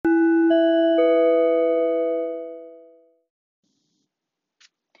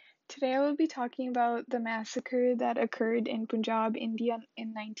Today I will be talking about the massacre that occurred in Punjab, India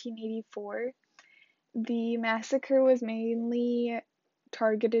in 1984. The massacre was mainly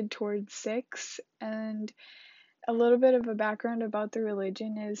targeted towards Sikhs, and a little bit of a background about the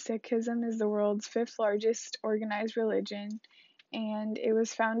religion is Sikhism is the world's fifth largest organized religion, and it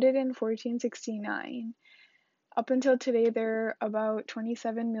was founded in 1469. Up until today, there are about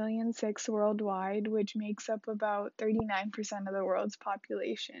 27 million Sikhs worldwide, which makes up about 39% of the world's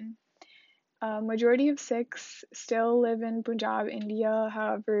population. Majority of Sikhs still live in Punjab, India.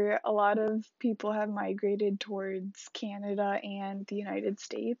 However, a lot of people have migrated towards Canada and the United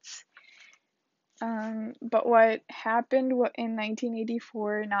States. But what happened in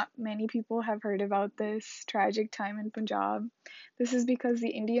 1984, not many people have heard about this tragic time in Punjab. This is because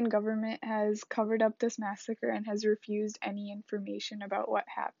the Indian government has covered up this massacre and has refused any information about what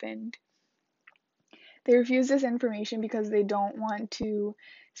happened. They refuse this information because they don't want to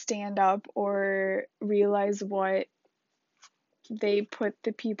stand up or realize what they put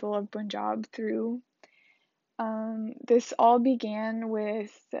the people of Punjab through. This all began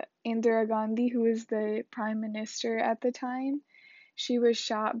with Indira Gandhi, who was the prime minister at the time. She was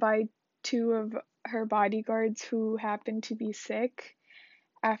shot by two of her bodyguards who happened to be Sikh.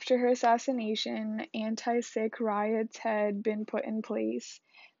 After her assassination, anti-Sikh riots had been put in place.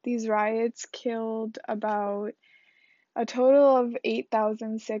 These riots killed about a total of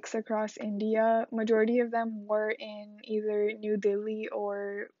 8,000 Sikhs across India. Majority of them were in either New Delhi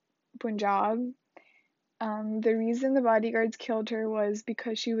or Punjab. The reason the bodyguards killed her was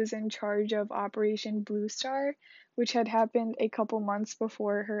because she was in charge of Operation Blue Star, which had happened a couple months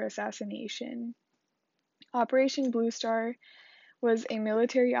before her assassination. Operation Blue Star was a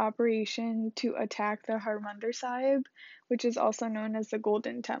military operation to attack the Harmandir Sahib, which is also known as the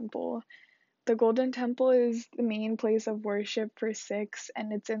Golden Temple. The Golden Temple is the main place of worship for Sikhs,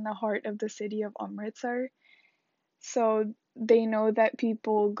 and it's in the heart of the city of Amritsar. So they know that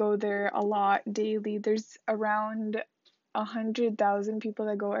people go there a lot daily. There's around 100,000 people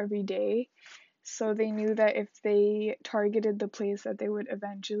that go every day. So they knew that if they targeted the place that they would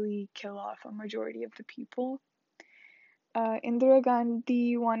eventually kill off a majority of the people. Indira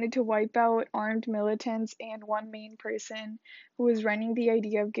Gandhi wanted to wipe out armed militants and one main person who was running the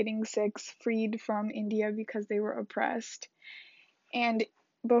idea of getting Sikhs freed from India because they were oppressed. And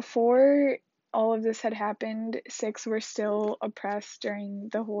before all of this had happened, Sikhs were still oppressed during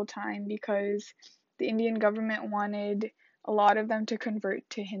the whole time because the Indian government wanted a lot of them to convert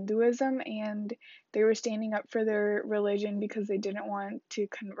to Hinduism, and they were standing up for their religion because they didn't want to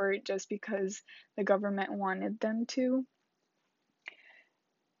convert just because the government wanted them to.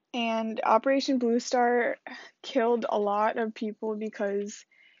 And Operation Blue Star killed a lot of people because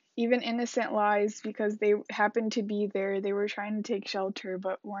even innocent lives, because they happened to be there, they were trying to take shelter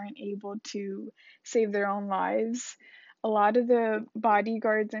but weren't able to save their own lives. A lot of the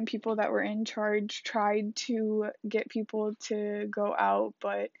bodyguards and people that were in charge tried to get people to go out,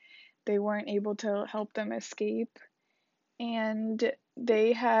 but they weren't able to help them escape. And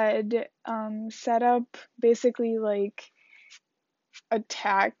they had set up basically like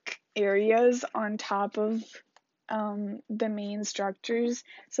attack areas on top of the main structures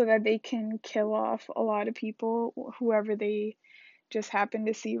so that they can kill off a lot of people, whoever they just happen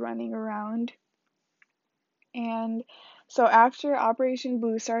to see running around. And so after Operation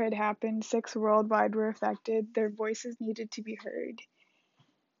Blue Star had happened, Sikhs worldwide were affected. Their voices needed to be heard.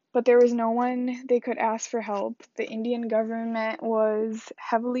 But there was no one they could ask for help. The Indian government was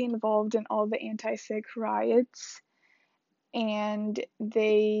heavily involved in all the anti-Sikh riots, and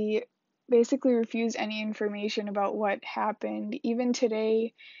they basically refused any information about what happened. Even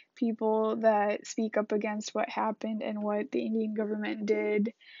today, people that speak up against what happened and what the Indian government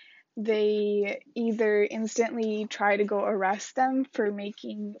did, they either instantly try to go arrest them for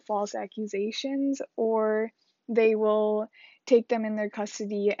making false accusations, or they will take them in their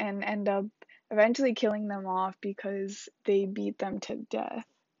custody and end up eventually killing them off because they beat them to death.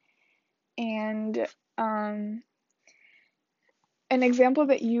 And an example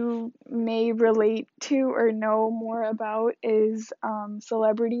that you may relate to or know more about is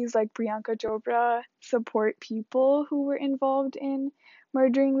celebrities like Priyanka Chopra support people who were involved in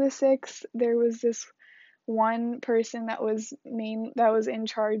murdering the Sikhs. There was this one person that was in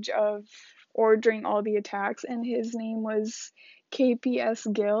charge of ordering all the attacks, and his name was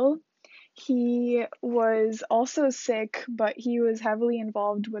KPS Gill. He was also Sikh, but he was heavily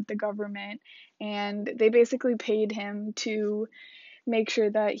involved with the government, and they basically paid him to make sure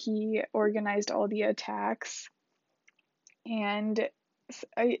that he organized all the attacks. And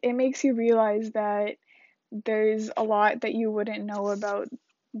it makes you realize that there's a lot that you wouldn't know about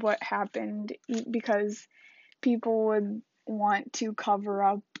what happened because people would want to cover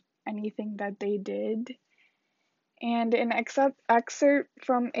up anything that they did. And an excerpt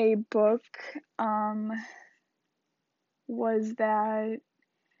from a book was that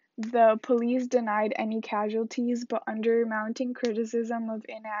the police denied any casualties, but under mounting criticism of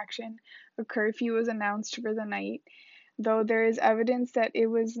inaction, a curfew was announced for the night, though there is evidence that it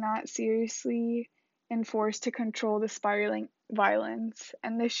was not seriously enforced to control the spiraling violence.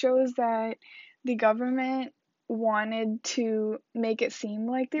 And this shows that the government wanted to make it seem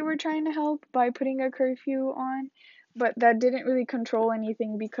like they were trying to help by putting a curfew on, but that didn't really control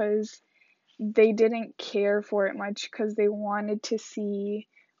anything because they didn't care for it much because they wanted to see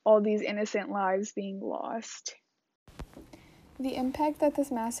all these innocent lives being lost. The impact that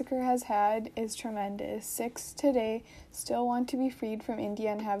this massacre has had is tremendous. Sikhs today still want to be freed from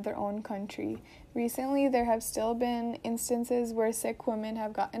India and have their own country. Recently, there have still been instances where Sikh women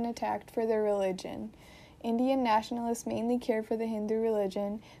have gotten attacked for their religion. Indian nationalists mainly care for the Hindu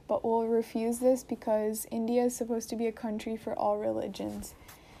religion, but will refuse this because India is supposed to be a country for all religions.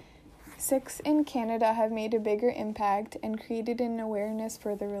 Sikhs in Canada have made a bigger impact and created an awareness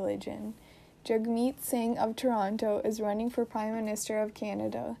for the religion. Jagmeet Singh of Toronto is running for Prime Minister of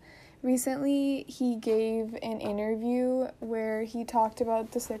Canada. Recently, he gave an interview where he talked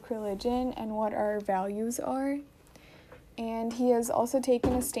about the Sikh religion and what our values are. And he has also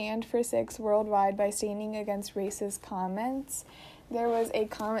taken a stand for Sikhs worldwide by standing against racist comments. There was a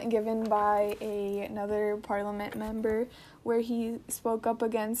comment given by another parliament member where he spoke up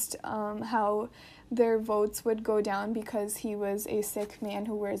against how their votes would go down because he was a Sikh man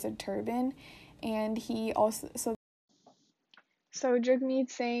who wears a turban. And he also... So Jagmeet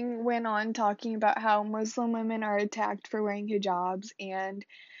Singh went on talking about how Muslim women are attacked for wearing hijabs and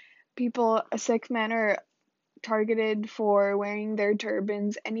Sikh men are targeted for wearing their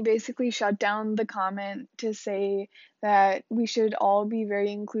turbans, and he basically shut down the comment to say that we should all be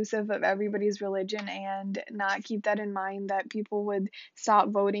very inclusive of everybody's religion and not keep that in mind that people would stop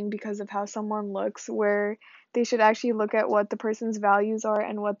voting because of how someone looks, where they should actually look at what the person's values are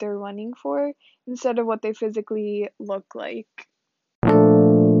and what they're running for instead of what they physically look like.